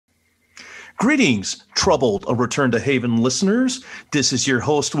Greetings, troubled or return to Haven listeners. This is your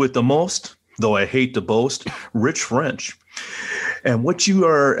host with the most, though I hate to boast, Rich French. And what you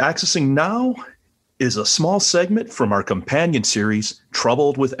are accessing now is a small segment from our companion series,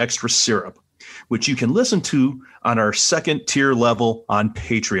 Troubled with Extra Syrup, which you can listen to on our second tier level on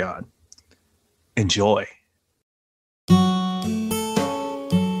Patreon. Enjoy.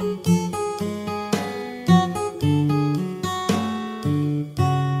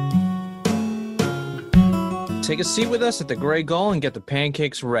 Take a seat with us at the Grey Gull and get the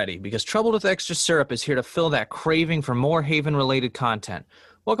pancakes ready, because Troubled with Extra Syrup is here to fill that craving for more Haven-related content.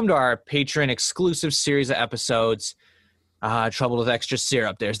 Welcome to our Patron-exclusive series of episodes, Troubled with Extra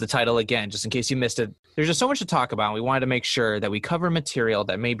Syrup. There's the title again, just in case you missed it. There's just so much to talk about, and we wanted to make sure that we cover material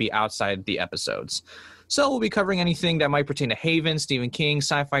that may be outside the episodes. So we'll be covering anything that might pertain to Haven, Stephen King,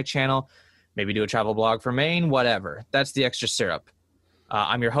 Sci-Fi Channel, maybe do a travel blog for Maine, whatever. That's the Extra Syrup.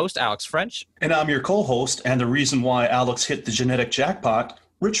 I'm your host, Alex French. And I'm your co-host, and the reason why Alex hit the genetic jackpot,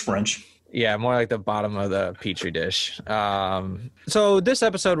 Rich French. Yeah, more like the bottom of the Petri dish. So this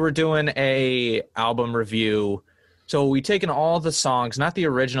episode, we're doing a album review. So we've taken all the songs, not the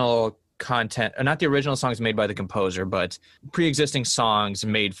original content, not the original songs made by the composer, but pre-existing songs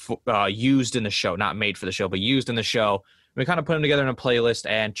made used in the show, not made for the show, but used in the show. We kind of put them together in a playlist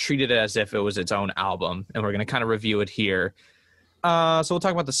and treated it as if it was its own album, and we're going to kind of review it here. So we'll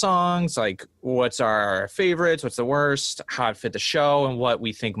talk about the songs, like what's our favorites, what's the worst, how it fit the show, and what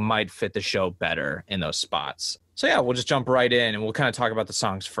we think might fit the show better in those spots. So yeah, we'll just jump right in, and we'll kind of talk about the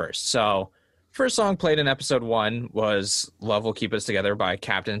songs first. So first song played in episode 1 was "Love Will Keep Us Together" by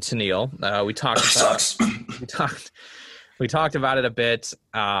Captain Tennille. We talked about it a bit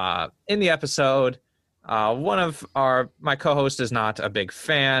in the episode. One of my co-hosts is not a big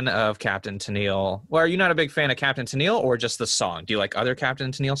fan of Captain Tennille. Well, are you not a big fan of Captain Tennille, or just the song? Do you like other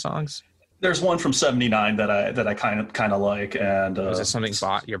Captain Tennille songs? There's one from '79 that I kind of like, and is it something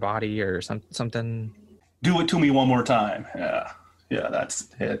Your Body or something? Do It To Me One More Time. Yeah.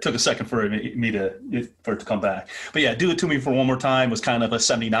 It took a second for it to come back. But yeah, Do It To Me for One More Time was kind of a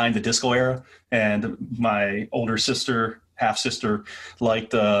 '79, the disco era, and my older sister, half-sister,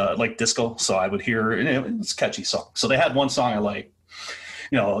 liked disco, so I would hear it. It's a catchy song. So they had one song I like.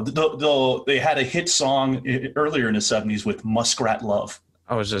 Though they had a hit song earlier in the '70s with Muskrat Love.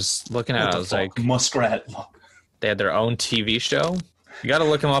 I was just looking at it. I was like, Muskrat Love. They had their own TV show. You got to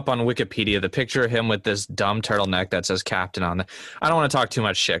look him up on Wikipedia. The picture of him with this dumb turtleneck that says Captain on it. I don't want to talk too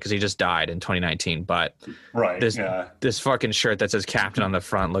much shit because he just died in 2019. But this fucking shirt that says Captain on the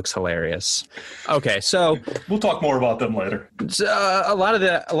front looks hilarious. Okay, so we'll talk more about them later. A lot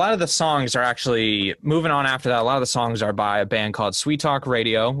of the songs are actually moving on after that. A lot of the songs are by a band called Sweet Talk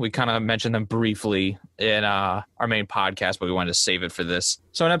Radio. We kind of mentioned them briefly in our main podcast, but we wanted to save it for this.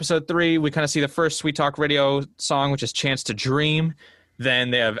 So in episode 3, we kind of see the first Sweet Talk Radio song, which is Chance to Dream.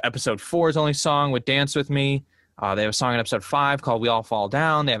 Then they have episode 4's only song with Dance With Me. They have a song in episode 5 called We All Fall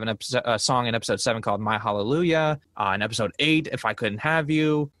Down. They have a song in episode 7 called My Hallelujah. In episode 8, If I Couldn't Have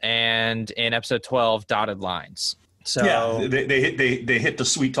You. And in episode 12, Dotted Lines. So yeah, they hit the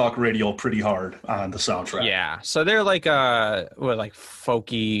Sweet Talk Radio pretty hard on the soundtrack. Yeah, so they're like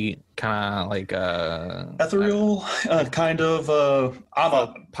folky, kind of like ethereal, kind of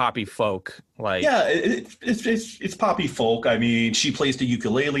poppy folk. Like yeah, it's poppy folk. I mean, she plays the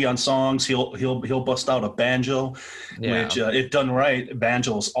ukulele on songs. He'll bust out a banjo, which if done right,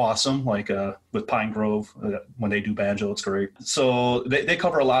 banjo's awesome. Like with Pine Grove, when they do banjo, it's great. So they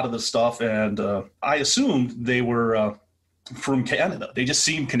cover a lot of the stuff, and I assumed they were from Canada. They just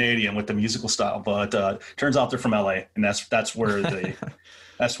seem Canadian with the musical style, but turns out they're from LA, and that's where they.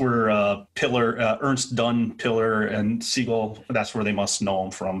 That's where Ernst Dunn, Pillar, and Siegel, that's where they must know them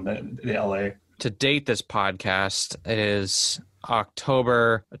from, the LA. To date this podcast, it is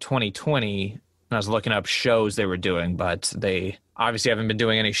October 2020. I was looking up shows they were doing, but they obviously haven't been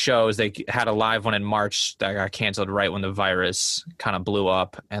doing any shows. They had a live one in March that got canceled right when the virus kind of blew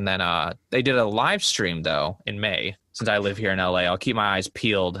up. And then they did a live stream, though, in May. Since I live here in LA, I'll keep my eyes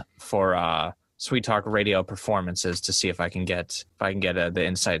peeled for Sweet Talk Radio performances to see if I can get the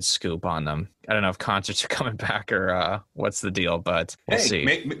inside scoop on them. I don't know if concerts are coming back or what's the deal, but we'll see.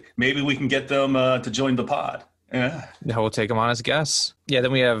 Maybe we can get them to join the pod. Yeah, we'll take them on as guests. Yeah,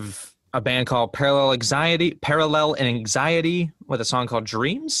 then we have a band called Parallel and Anxiety with a song called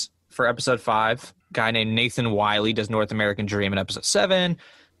Dreams for episode 5. A guy named Nathan Wiley does North American Dream in episode 7.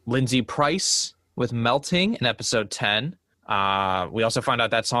 Lindsay Price with Melting in episode 10. We also found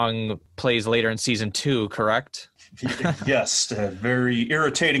out that song plays later in season 2, correct? Yes, very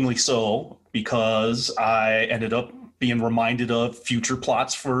irritatingly so, because I ended up being reminded of future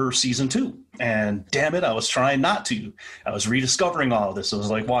plots for season 2. And damn it, I was trying not to. I was rediscovering all of this. It was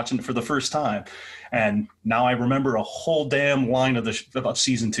like watching it for the first time. And now I remember a whole damn line of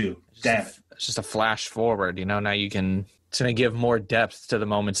season 2. Damn it. It's just a flash forward, you know. Now it's going to give more depth to the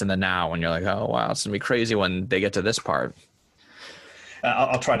moments in the now when you're like, oh, wow, it's going to be crazy when they get to this part.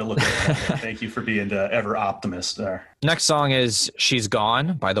 I'll try to look at it. Thank you for being the ever optimist there. Next song is She's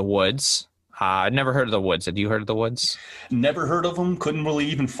Gone by The Woods. I'd never heard of The Woods. Had you heard of The Woods? Never heard of them. Couldn't really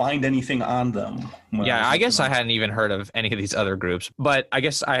even find anything on them. Yeah, I guess I hadn't even heard of any of these other groups. But I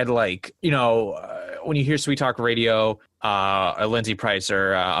guess I had like, you know, when you hear Sweet Talk Radio, Lindsay Price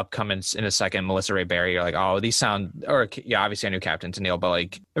or upcoming in a second, Melissa Ray Berry, you're like, oh, these sound, or yeah, obviously I knew Captain Tennille, but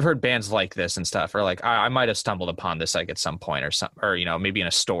like I've heard bands like this and stuff, or like I might have stumbled upon this like at some point or you know, maybe in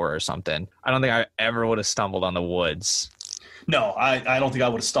a store or something. I don't think I ever would have stumbled on The Woods. No, I don't think I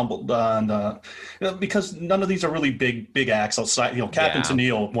would have stumbled on because none of these are really big acts outside. You know, Captain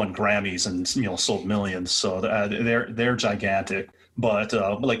Tennille won Grammys and, you know, sold millions, so they're gigantic. But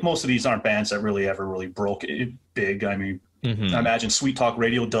like most of these aren't bands that really ever really broke it big. I mean, I imagine Sweet Talk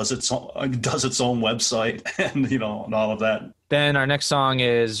Radio does its own website and, you know, and all of that. Then our next song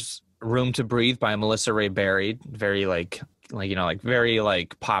is Room to Breathe by Melissa Ray Berry. Very you know, like very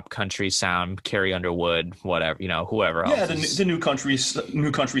like pop country sound, Carrie Underwood, whatever, you know, whoever else. Yeah, the new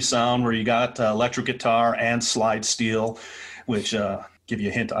country sound where you got electric guitar and slide steel, which give you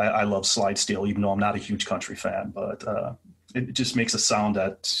a hint. I love slide steel, even though I'm not a huge country fan, but it just makes a sound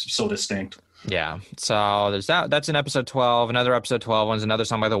that's so distinct. Yeah. So there's that. That's in episode 12. Another episode 12 one's another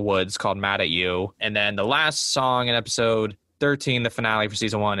song by The Woods called Mad at You. And then the last song in episode 13, the finale for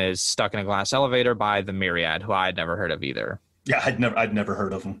season 1, is Stuck in a Glass Elevator by The Myriad, who I had never heard of either. Yeah, I'd never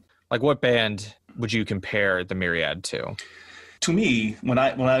heard of them. Like, what band would you compare The Myriad to? To me, when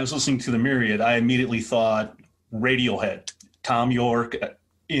I was listening to The Myriad, I immediately thought Radiohead, Tom York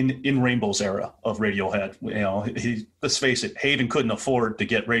in Rainbow's era of Radiohead. You know, let's face it, Haven couldn't afford to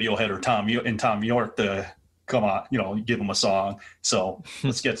get Radiohead or Tom York to come on, you know, give him a song. So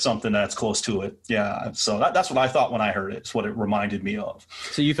let's get something that's close to it. Yeah. So that's what I thought when I heard it. It's what it reminded me of.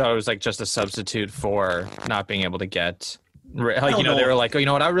 So you thought it was like just a substitute for not being able to get, like, you know, they were like, oh, you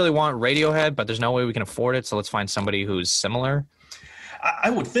know what, I really want Radiohead, but there's no way we can afford it. So let's find somebody who's similar.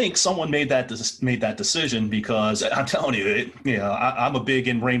 I would think someone made that decision because I'm telling you, I'm a big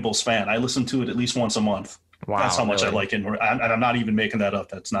In Rainbows fan. I listen to it at least once a month. Wow, that's how much really? I like it. And I'm not even making that up.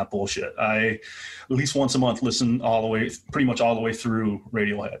 That's not bullshit. I at least once a month listen pretty much all the way through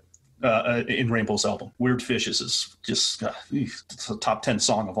Radiohead. In Rainbow's album. Weird Fishes is just it's a top 10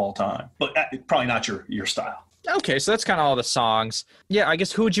 song of all time, but probably not your style. Okay, so that's kind of all the songs. Yeah, I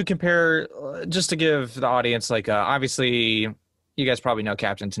guess who would you compare, just to give the audience, like, obviously, you guys probably know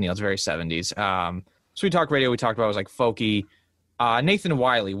Captain Tennille. It's very 70s. Sweet Talk Radio, we talked about, was like folky. Nathan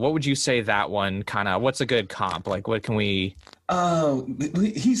Wiley, what would you say that one kind of, what's a good comp? Like, what can we...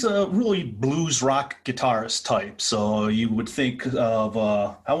 He's a really blues rock guitarist type. So you would think of,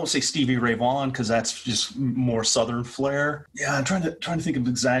 I won't say Stevie Ray Vaughan because that's just more Southern flair. Yeah, I'm trying to think of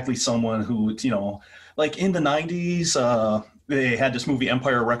exactly someone who, you know, like in the 90s, they had this movie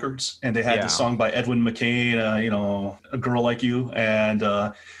Empire Records, and they had this song by Edwin McCain, you know, A Girl Like You,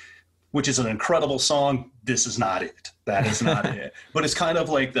 and which is an incredible song. This is not it. That is not it. But it's kind of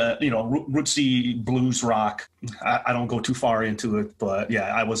like the, you know, rootsy blues rock. I don't go too far into it, but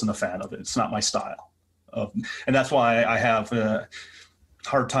yeah, I wasn't a fan of it. It's not my style. And that's why I have a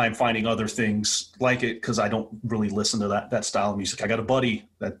hard time finding other things like it, because I don't really listen to that style of music. I got a buddy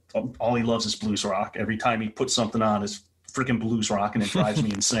that all he loves is blues rock. Every time he puts something on, it's freaking blues rock, and it drives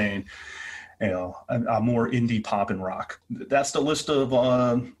me insane. You know, I'm more indie pop and rock. That's the list of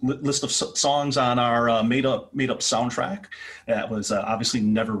songs on our made up soundtrack that was obviously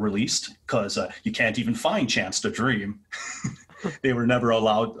never released because you can't even find Chance to Dream. They were never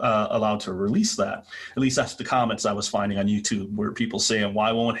allowed to release that. At least that's the comments I was finding on YouTube, where people saying,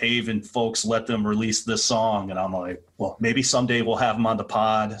 "Why won't Haven folks let them release this song?" And I'm like, well, maybe someday we'll have them on the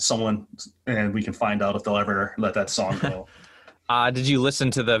pod, and we can find out if they'll ever let that song go. Did you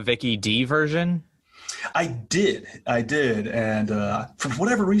listen to the Vicky D version? I did, and for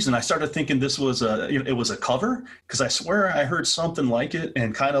whatever reason, I started thinking this was it was a cover, because I swear I heard something like it,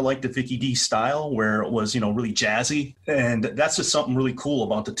 and kind of like the Vicky D style, where it was, you know, really jazzy, and that's just something really cool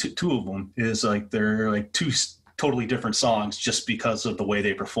about the two of them, is like they're like two totally different songs just because of the way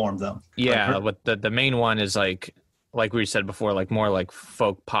they performed them. Yeah, but the main one is like we said before, like more like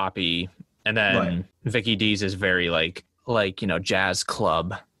folk poppy, and then Vicky D's is very like you know, jazz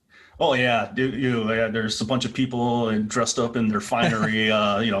club. Oh yeah, there's a bunch of people dressed up in their finery,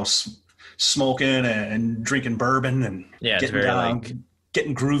 you know, smoking and drinking bourbon and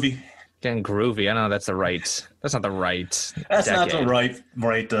getting groovy. Getting groovy. I don't know. That's not the right. That's decade. not the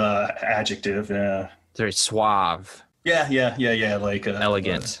right adjective. Yeah. It's very suave. Yeah. Like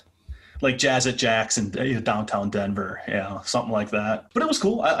Elegant. Like Jazz at Jack's in downtown Denver. Yeah, something like that. But it was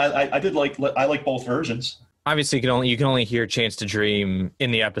cool. I did I like both versions. Obviously, you can only hear "Chance to Dream"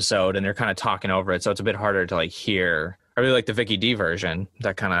 in the episode, and they're kind of talking over it, so it's a bit harder to like hear. I really like the Vicky D version,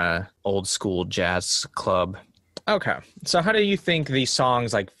 that kind of old school jazz club. Okay, so how do you think these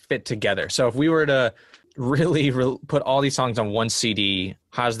songs like fit together? So if we were to really put all these songs on one CD,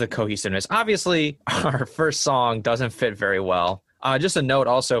 how's the cohesiveness? Obviously, our first song doesn't fit very well. Just a note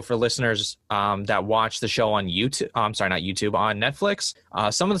also for listeners that watch the show on YouTube. I'm sorry, not YouTube, on Netflix.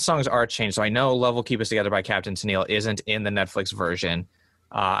 Some of the songs are changed. So I know Love Will Keep Us Together by Captain Tennille isn't in the Netflix version.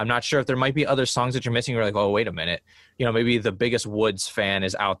 I'm not sure if there might be other songs that you're missing. You're like, oh, wait a minute. You know, maybe the biggest Woods fan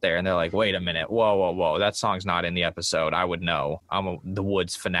is out there and they're like, wait a minute. Whoa. That song's not in the episode. I would know. I'm the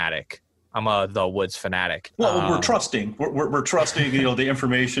Woods fanatic. The Woods fanatic. Well, we're trusting. We're trusting, the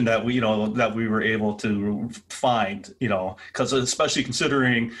information that we were able to find, because especially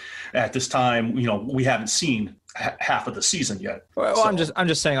considering at this time, we haven't seen half of the season yet. Well, so. I'm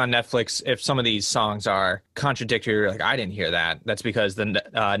just saying on Netflix, if some of these songs are contradictory, like I didn't hear that, that's because the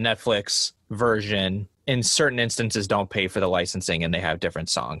Netflix version in certain instances don't pay for the licensing and they have different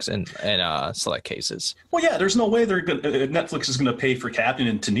songs in select cases. Well, yeah, there's no way Netflix is going to pay for Captain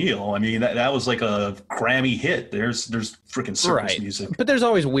and Tennille. I mean, that was like a Grammy hit. There's freaking circus music. But there's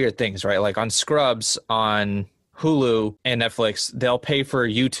always weird things, right? Like on Scrubs on Hulu and Netflix, they'll pay for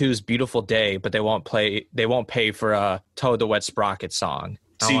U2's Beautiful Day, but they won't pay for a Toad the Wet Sprocket song.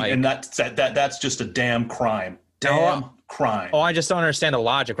 See, and that's just a damn crime. Crime. Oh, I just don't understand the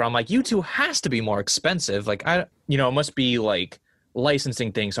logic where I'm like, U2 has to be more expensive. Like, it must be like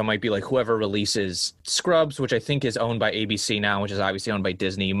licensing thing. So it might be like whoever releases Scrubs, which I think is owned by ABC now, which is obviously owned by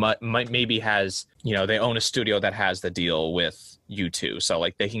Disney, maybe has, they own a studio that has the deal with U2. So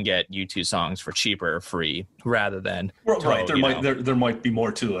like they can get U2 songs for cheaper or free rather than right. There might be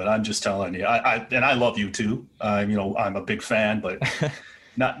more to it. I'm just telling you. I love U2. I'm a big fan, but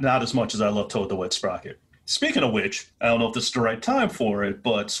not as much as I love Toad the Wet Sprocket. Speaking of which, I don't know if this is the right time for it,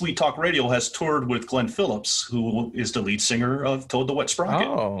 but Sweet Talk Radio has toured with Glenn Phillips, who is the lead singer of Toad the Wet Sprocket.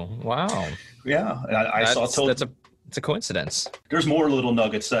 Oh, wow. Yeah. I saw Toad. It's a coincidence. There's more little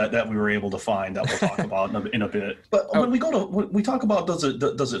nuggets that we were able to find that we'll talk about in a bit. But when we talk about does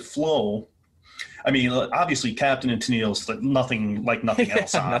it flow, I mean, obviously, Captain and Tennille's nothing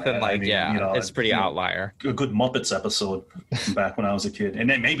else on nothing it. like, it's pretty outlier. A good Muppets episode back when I was a kid. And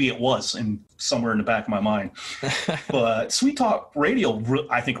then maybe it was somewhere in the back of my mind. But Sweet Talk Radio,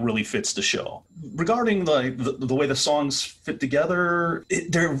 I think, really fits the show. Regarding the way the songs fit together,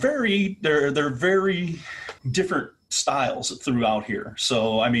 they're very different styles throughout here.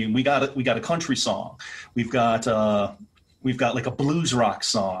 So, I mean, we got a country song. We've got like a blues rock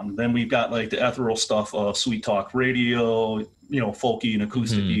song. Then we've got like the ethereal stuff of Sweet Talk Radio, folky and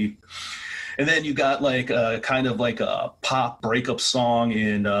acoustic-y. Mm-hmm. And then you got like kind of like a pop breakup song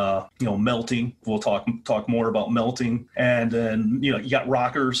in, Melting. We'll talk more about Melting. And then, you got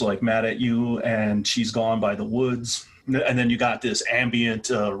rockers like Mad at You and She's Gone by the Woods. And then you got this ambient,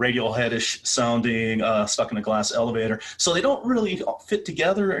 Radiohead-ish sounding Stuck in a Glass Elevator. So they don't really fit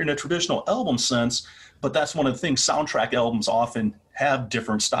together in a traditional album sense. But that's one of the things. Soundtrack albums often have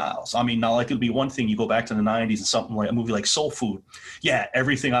different styles. I mean, not like it'll be one thing. You go back to the 90s and something like a movie like Soul Food. Yeah,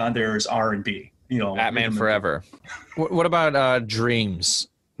 everything on there is R&B. Batman Forever. What about Dreams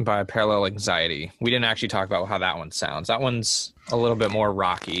by Parallel Anxiety? We didn't actually talk about how that one sounds. That one's a little bit more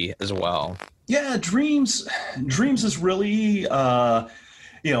rocky as well. Yeah, Dreams is really...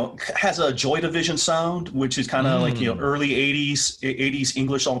 has a Joy Division sound, which is kind of like, early 80s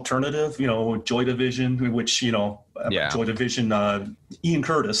English alternative, Joy Division, which, Joy Division, Ian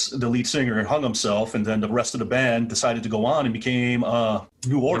Curtis, the lead singer, hung himself, and then the rest of the band decided to go on and became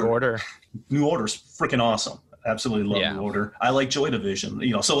New Order. New Order's freaking awesome. Absolutely love New Order. I like Joy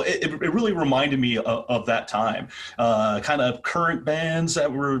Division, so it really reminded me of that time. Kind of current bands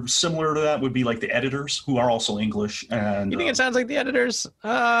that were similar to that would be like the Editors, who are also English. And you think it sounds like the Editors?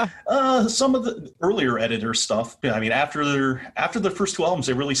 Some of the earlier Editors stuff. I mean, after the first two albums,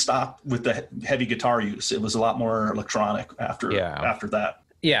 they really stopped with the heavy guitar use. It was a lot more electronic after that.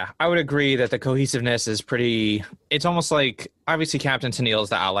 Yeah, I would agree that the cohesiveness is pretty... It's almost like, obviously, Captain Tennille is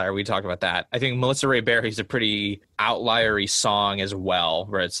the outlier. We talked about that. I think Melissa Ray Berry's a pretty outlier-y song as well,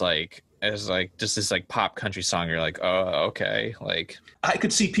 where it's just this like pop country song. You're like, oh, okay. Like, I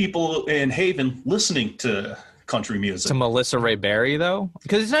could see people in Haven listening to country music. To Melissa Ray Berry, though?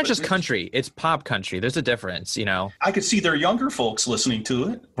 Because it's not just country, it's pop country. There's a difference, you know. I could see their younger folks listening to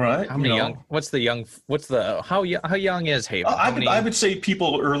it, right? How many young? How young is Haven? I would say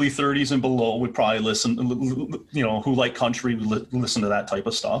people early 30s and below would probably listen, you know, who like country, listen to that type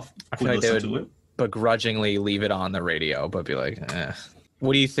of stuff. I feel like they would begrudgingly leave it on the radio, but be like, eh.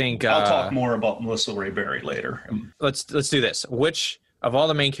 What do you think? I'll talk more about Melissa Ray Berry later. Let's do this. Which of all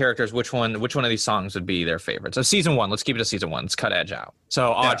the main characters, which one of these songs would be their favorite? So season 1, let's keep it to season 1. Let's cut Edge out. So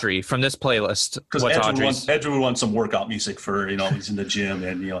Audrey, from this playlist, because Edge would want some workout music for, you know, he's in the gym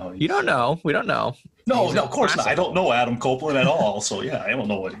and, you know. You don't know. We don't know. No, of course not. I don't know Adam Copeland at all. So yeah, I don't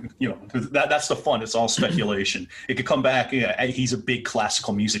know what, you know, that's the fun. It's all speculation. It could come back. Yeah, he's a big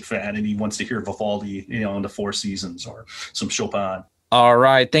classical music fan and he wants to hear Vivaldi, you know, in the Four Seasons or some Chopin. All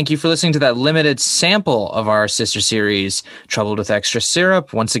right. Thank you for listening to that limited sample of our sister series, Troubled with Extra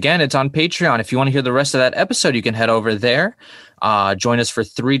Syrup. Once again, it's on Patreon. If you want to hear the rest of that episode, you can head over there. Join us for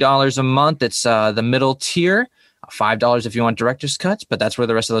 $3 a month. It's the middle tier. $5 if you want director's cuts, but that's where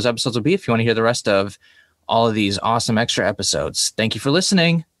the rest of those episodes will be if you want to hear the rest of all of these awesome extra episodes. Thank you for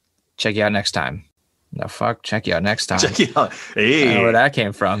listening. Check you out next time. No, fuck. Check you out next time. Check you out. Hey. I don't know where that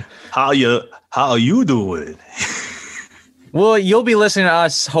came from. How are you doing? Well, you'll be listening to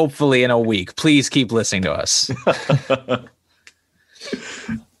us hopefully in a week. Please keep listening to us.